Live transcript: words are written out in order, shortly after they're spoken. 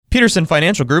Peterson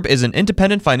Financial Group is an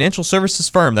independent financial services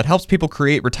firm that helps people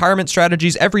create retirement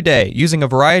strategies every day using a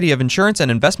variety of insurance and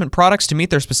investment products to meet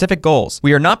their specific goals.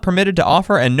 We are not permitted to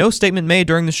offer, and no statement made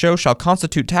during the show shall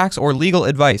constitute tax or legal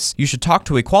advice. You should talk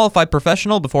to a qualified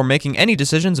professional before making any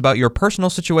decisions about your personal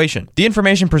situation. The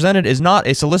information presented is not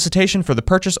a solicitation for the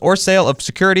purchase or sale of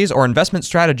securities or investment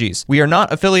strategies. We are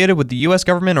not affiliated with the U.S.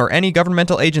 government or any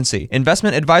governmental agency.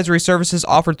 Investment advisory services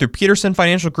offered through Peterson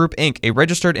Financial Group, Inc., a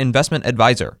registered investment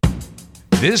advisor.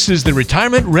 This is the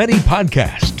Retirement Ready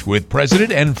Podcast with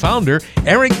President and Founder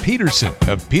Eric Peterson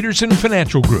of Peterson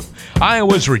Financial Group,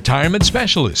 Iowa's retirement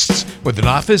specialists with an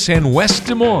office in West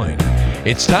Des Moines.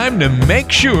 It's time to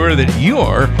make sure that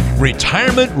you're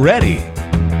retirement ready.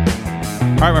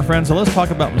 All right, my friends, so let's talk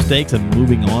about mistakes and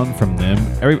moving on from them.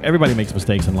 Everybody makes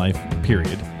mistakes in life,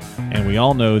 period. And we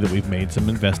all know that we've made some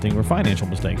investing or financial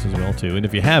mistakes as well, too. And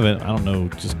if you haven't,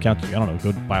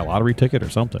 go buy a lottery ticket or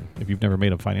something. If you've never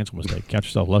made a financial mistake, count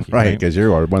yourself lucky. Right, because you're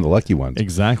one of the lucky ones.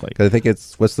 Exactly. Because I think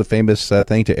it's, what's the famous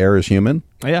thing, to err is human?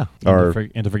 Yeah,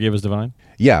 and to forgive is divine.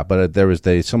 Yeah, but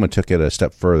someone took it a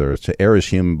step further. To err is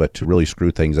human, but to really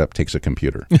screw things up takes a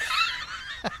computer.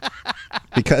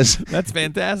 Because that's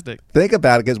fantastic. Think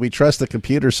about it, because we trust the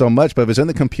computer so much, but if it's in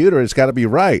the computer, it's got to be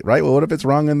right? Well, what if it's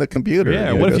wrong in the computer?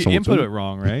 Yeah, what if you input it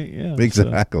wrong, right? Yeah,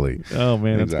 exactly. Oh,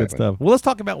 man, that's good stuff. Well, let's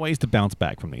talk about ways to bounce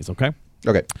back from these, okay?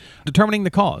 Okay. Determining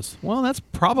the cause. Well, that's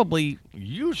probably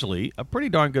usually a pretty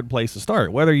darn good place to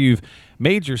start. Whether you've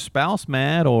made your spouse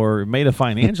mad or made a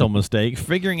financial mistake,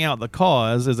 figuring out the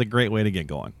cause is a great way to get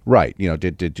going. Right.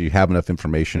 Did you have enough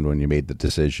information when you made the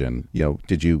decision?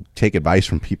 Did you take advice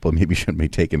from people maybe you shouldn't be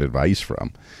taking advice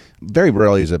from? Very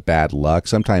rarely is it bad luck.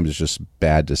 Sometimes it's just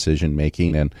bad decision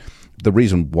making. And the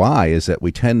reason why is that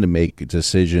we tend to make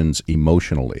decisions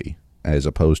emotionally as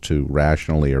opposed to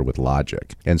rationally or with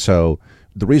logic. And so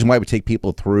the reason why we take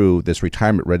people through this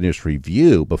retirement readiness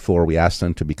review before we ask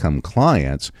them to become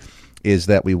clients is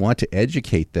that we want to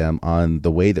educate them on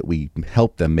the way that we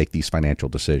help them make these financial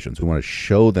decisions. We want to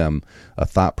show them a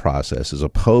thought process as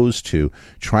opposed to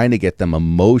trying to get them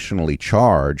emotionally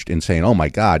charged and saying, oh my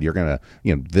God, you're going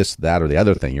to, this, that, or the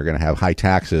other thing. You're going to have high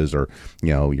taxes, or,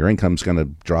 your income's going to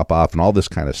drop off and all this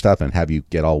kind of stuff, and have you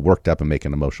get all worked up and make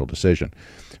an emotional decision.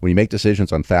 When you make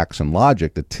decisions on facts and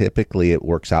logic, that typically it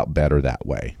works out better that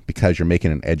way because you're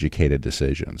making an educated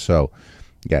decision. So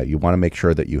yeah, you want to make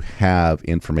sure that you have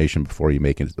information before you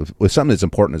make it. With something that's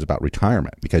important is about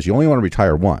retirement, because you only want to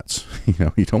retire once.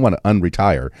 You don't want to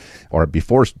unretire or be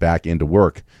forced back into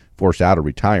work, forced out of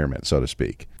retirement, so to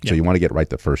speak. Yeah. So you want to get right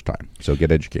the first time. So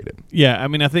get educated. Yeah, I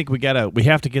mean, I think we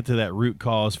have to get to that root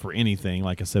cause for anything,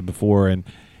 like I said before, and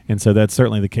so that's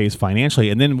certainly the case financially.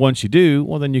 And then once you do,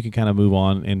 well, then you can kind of move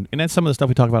on. And that's some of the stuff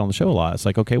we talk about on the show a lot. It's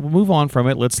like, okay, we'll move on from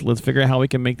it. Let's figure out how we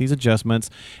can make these adjustments.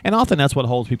 And often that's what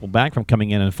holds people back from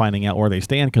coming in and finding out where they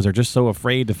stand, because they're just so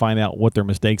afraid to find out what their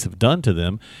mistakes have done to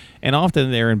them. And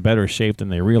often they're in better shape than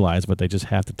they realize, but they just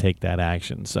have to take that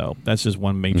action. So that's just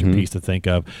one major piece to think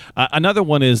of. Another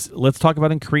one is, let's talk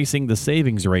about increasing the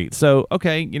savings rate. So,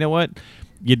 okay, you know what?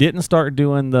 You didn't start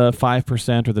doing the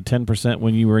 5% or the 10%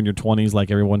 when you were in your 20s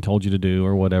like everyone told you to do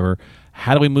or whatever.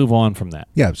 How do we move on from that?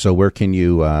 Yeah, so where can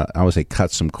you, I would say, cut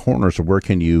some corners, or where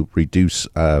can you reduce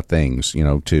things,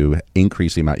 to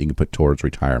increase the amount you can put towards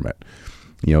retirement?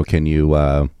 Can you,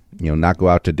 not go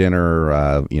out to dinner,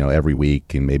 every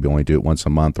week and maybe only do it once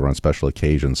a month or on special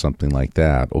occasions, something like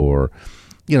that? Or,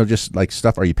 just like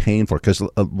stuff are you paying for? Because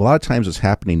a lot of times what's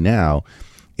happening now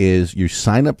is you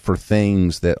sign up for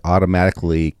things that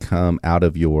automatically come out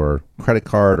of your credit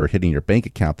card or hitting your bank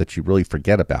account that you really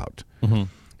forget about. Mm-hmm.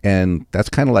 And that's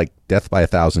kind of like death by a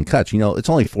thousand cuts. It's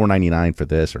only $4.99 for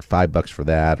this, or $5 for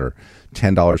that, or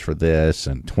 $10 for this,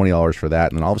 and $20 for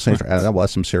that. And then all of a sudden, well,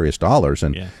 that's some serious dollars.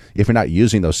 And if you're not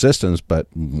using those systems, but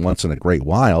once in a great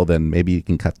while, then maybe you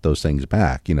can cut those things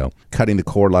back. Cutting the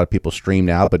cord. A lot of people stream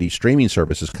now, but each streaming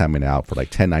service is coming out for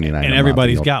like $10.99. And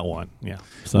everybody's got one. Yeah.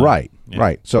 So, right. Yeah.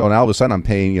 Right. So now all of a sudden I'm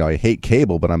paying, I hate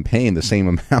cable, but I'm paying the same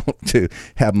amount to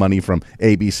have money from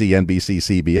ABC,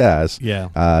 NBC, CBS. Yeah.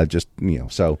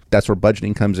 So that's where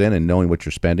budgeting comes in and knowing what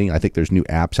you're spending. I think there's new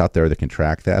apps out there that can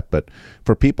track that. But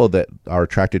for people that are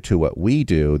attracted to what we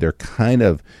do, they're kind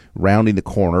of rounding the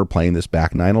corner, playing this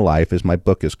back nine of life, as my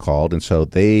book is called. And so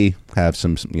they have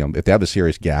some, if they have a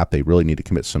serious gap, they really need to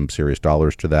commit some serious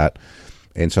dollars to that.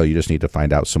 And so you just need to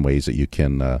find out some ways that you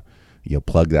can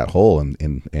plug that hole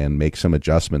and make some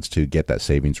adjustments to get that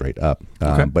savings rate up.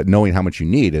 But knowing how much you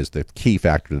need is the key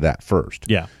factor to that first.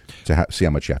 Yeah. To see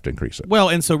how much you have to increase it. Well,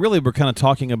 and so really we're kind of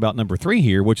talking about number 3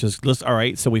 here, which is, all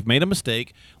right, so we've made a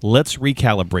mistake. Let's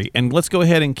recalibrate. And let's go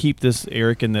ahead and keep this,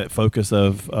 Eric, in the focus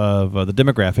of the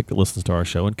demographic that listens to our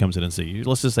show and comes in and sees you.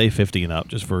 Let's just say 50 and up,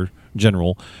 just for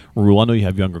general rule. I know you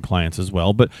have younger clients as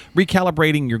well. But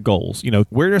recalibrating your goals,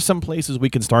 where are some places we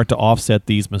can start to offset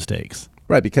these mistakes?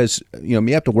 Right, because you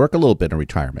have to work a little bit in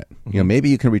retirement. Maybe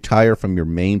you can retire from your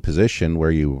main position where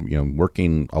you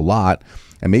working a lot,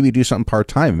 and maybe do something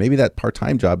part-time. Maybe that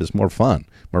part-time job is more fun,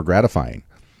 more gratifying,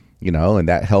 and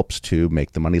that helps to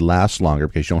make the money last longer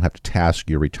because you don't have to task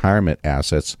your retirement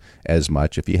assets as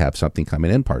much if you have something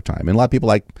coming in part-time. And a lot of people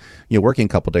like working a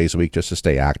couple days a week just to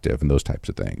stay active and those types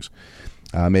of things.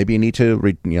 Maybe you need to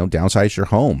downsize your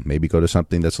home. Maybe go to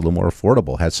something that's a little more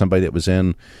affordable. Had somebody that was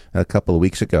in a couple of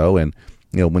weeks ago, and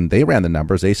when they ran the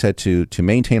numbers, they said to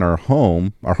maintain our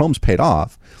home's paid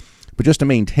off, but just to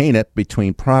maintain it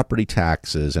between property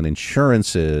taxes and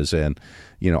insurances and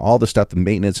all the stuff, the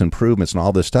maintenance improvements and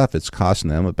all this stuff, it's costing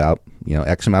them about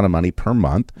X amount of money per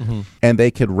month. And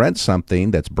they could rent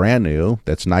something that's brand new,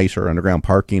 that's nicer, underground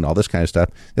parking, all this kind of stuff.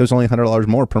 It was only $100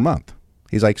 more per month.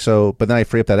 He's like, but then I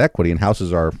free up that equity, and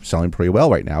houses are selling pretty well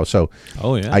right now. So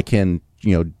I can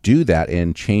do that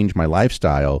and change my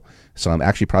lifestyle. So I'm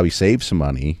actually probably save some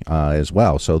money as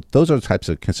well. So those are the types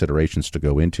of considerations to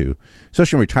go into,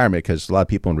 especially in retirement, because a lot of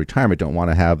people in retirement don't want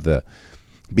to have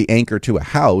be anchored to a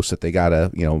house that they got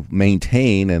to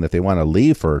maintain, and if they want to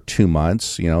leave for 2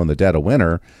 months, in the dead of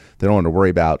winter, they don't want to worry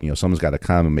about someone's got to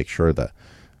come and make sure the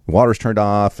water's turned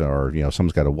off, or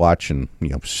someone's got to watch and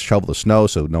shovel the snow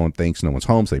so no one thinks no one's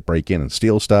home, so they break in and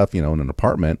steal stuff in an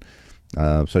apartment,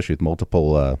 especially with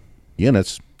multiple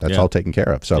units. That's all taken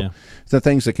care of. So the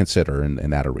things to consider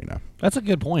in that arena. That's a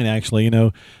good point, actually.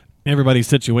 Everybody's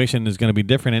situation is going to be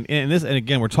different, and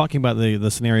again, we're talking about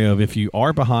the scenario of if you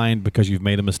are behind because you've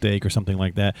made a mistake or something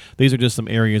like that. These are just some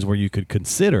areas where you could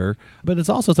consider, but it's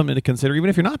also something to consider even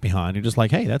if you're not behind. You're just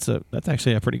like, hey, that's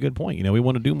actually a pretty good point. We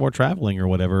want to do more traveling or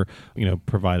whatever,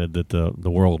 provided that the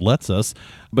world lets us.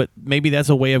 But maybe that's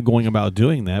a way of going about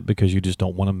doing that because you just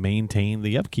don't want to maintain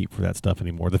the upkeep for that stuff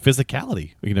anymore. The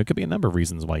physicality, it could be a number of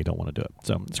reasons why you don't want to do it.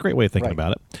 So it's a great way of thinking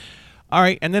about it. All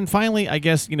right, and then finally, I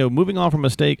guess, moving on from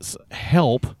mistakes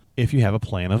help if you have a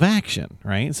plan of action,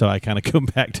 right? So I kind of go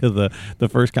back to the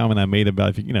first comment I made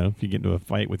about if you get into a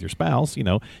fight with your spouse, you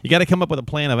got to come up with a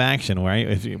plan of action,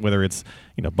 right? Whether it's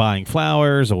buying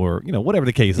flowers or whatever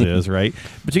the case is, right?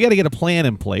 But you got to get a plan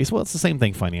in place. Well, it's the same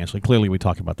thing financially. Clearly, we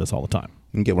talk about this all the time.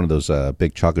 You can get one of those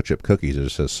big chocolate chip cookies that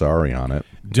says sorry on it.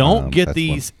 Don't get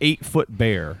these 8-foot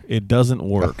bear. It doesn't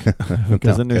work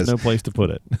because then there's no place to put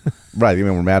it. Right.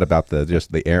 We're mad about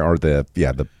the air or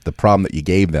the problem that you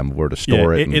gave them where to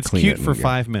store it and it's clean cute it for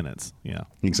 5 minutes. Yeah.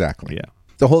 Exactly. Yeah.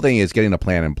 The whole thing is getting a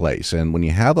plan in place. And when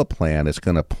you have a plan, it's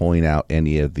going to point out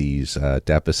any of these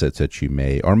deficits that you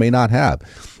may or may not have.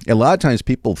 And a lot of times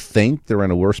people think they're in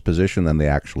a worse position than they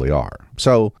actually are.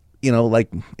 So, like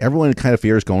everyone kind of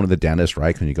fears going to the dentist,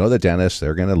 right? When you go to the dentist,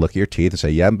 they're going to look at your teeth and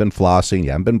say, you haven't been flossing, you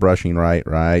haven't been brushing right?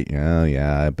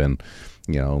 Yeah, I've been,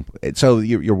 So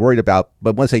you're worried about,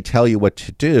 but once they tell you what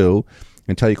to do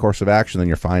and tell you course of action, then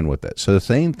you're fine with it. So the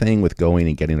same thing with going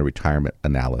and getting a retirement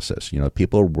analysis.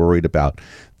 People are worried about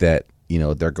that.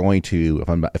 They're going to,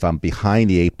 if I'm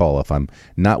behind the 8 ball, if I'm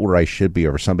not where I should be,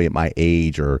 or somebody at my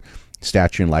age or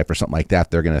stature in life or something like that,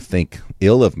 they're going to think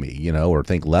ill of me, or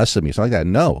think less of me, something like that.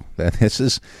 No, this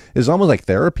is almost like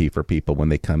therapy for people when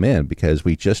they come in, because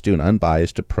we just do an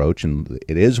unbiased approach, and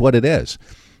it is what it is.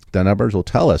 The numbers will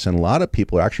tell us, and a lot of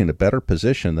people are actually in a better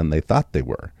position than they thought they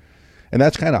were. And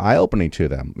that's kind of eye-opening to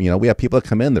them. We have people that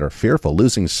come in that are fearful,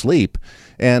 losing sleep,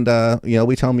 and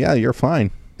we tell them, yeah, you're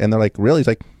fine. And they're like, really? He's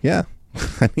like, yeah.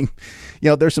 I mean,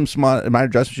 there's some small minor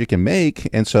adjustments you can make.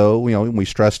 And so, we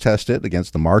stress test it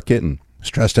against the market and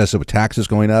stress test it with taxes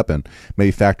going up and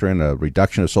maybe factor in a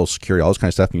reduction of Social Security, all this kind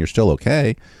of stuff, and you're still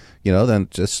okay. Then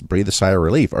just breathe a sigh of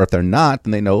relief. Or if they're not,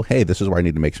 then they know, hey, this is where I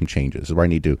need to make some changes. This is where I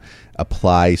need to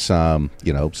apply some,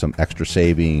 some extra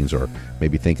savings, or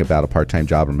maybe think about a part-time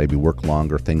job, or maybe work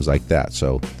longer, things like that.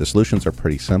 So the solutions are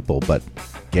pretty simple, but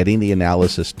getting the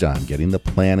analysis done, getting the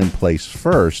plan in place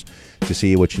first to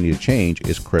see what you need to change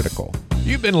is critical.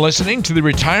 You've been listening to the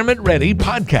Retirement Ready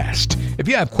podcast. If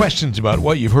you have questions about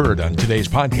what you've heard on today's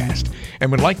podcast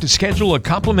and would like to schedule a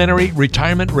complimentary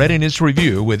retirement readiness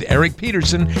review with Eric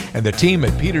Peterson and the team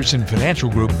at Peterson Financial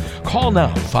Group, call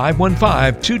now.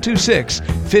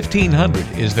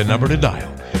 515-226-1500 is the number to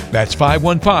dial. That's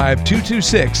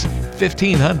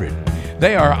 515-226-1500.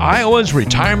 They are Iowa's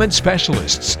retirement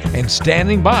specialists and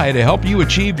standing by to help you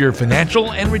achieve your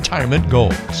financial and retirement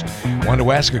goals. Want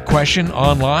to ask a question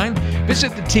online?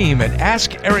 Visit the team at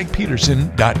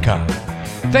AskEricPeterson.com.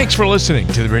 Thanks for listening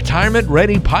to the Retirement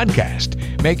Ready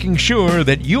podcast, making sure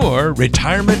that you're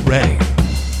retirement ready.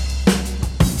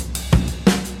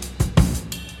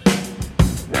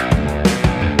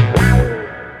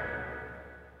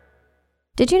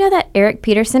 Did you know that Eric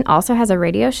Peterson also has a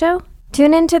radio show?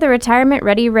 Tune in to the Retirement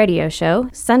Ready radio show,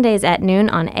 Sundays at noon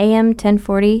on AM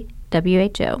 1040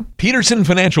 WHO. Peterson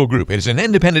Financial Group is an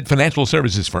independent financial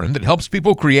services firm that helps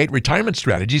people create retirement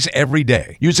strategies every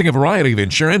day, using a variety of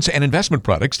insurance and investment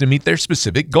products to meet their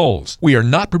specific goals. We are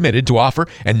not permitted to offer,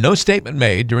 and no statement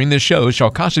made during this show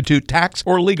shall constitute tax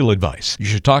or legal advice. You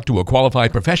should talk to a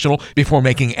qualified professional before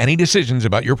making any decisions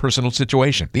about your personal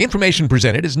situation. The information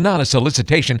presented is not a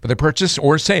solicitation for the purchase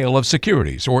or sale of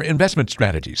securities or investment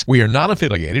strategies. We are not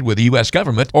affiliated with the U.S.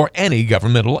 government or any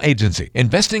governmental agency.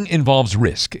 Investing involves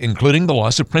risk, including the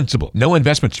loss of principal. No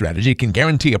investment strategy can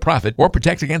guarantee a profit or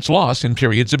protect against loss in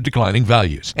periods of declining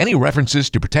values. Any references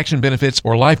to protection benefits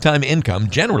or lifetime income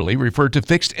generally refer to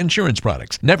fixed insurance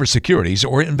products, never securities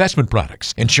or investment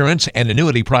products. Insurance and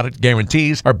annuity product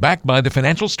guarantees are backed by the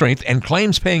financial strength and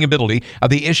claims-paying ability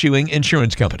of the issuing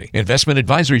insurance company. Investment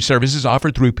advisory services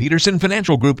offered through Peterson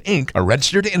Financial Group, Inc., a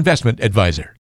registered investment advisor.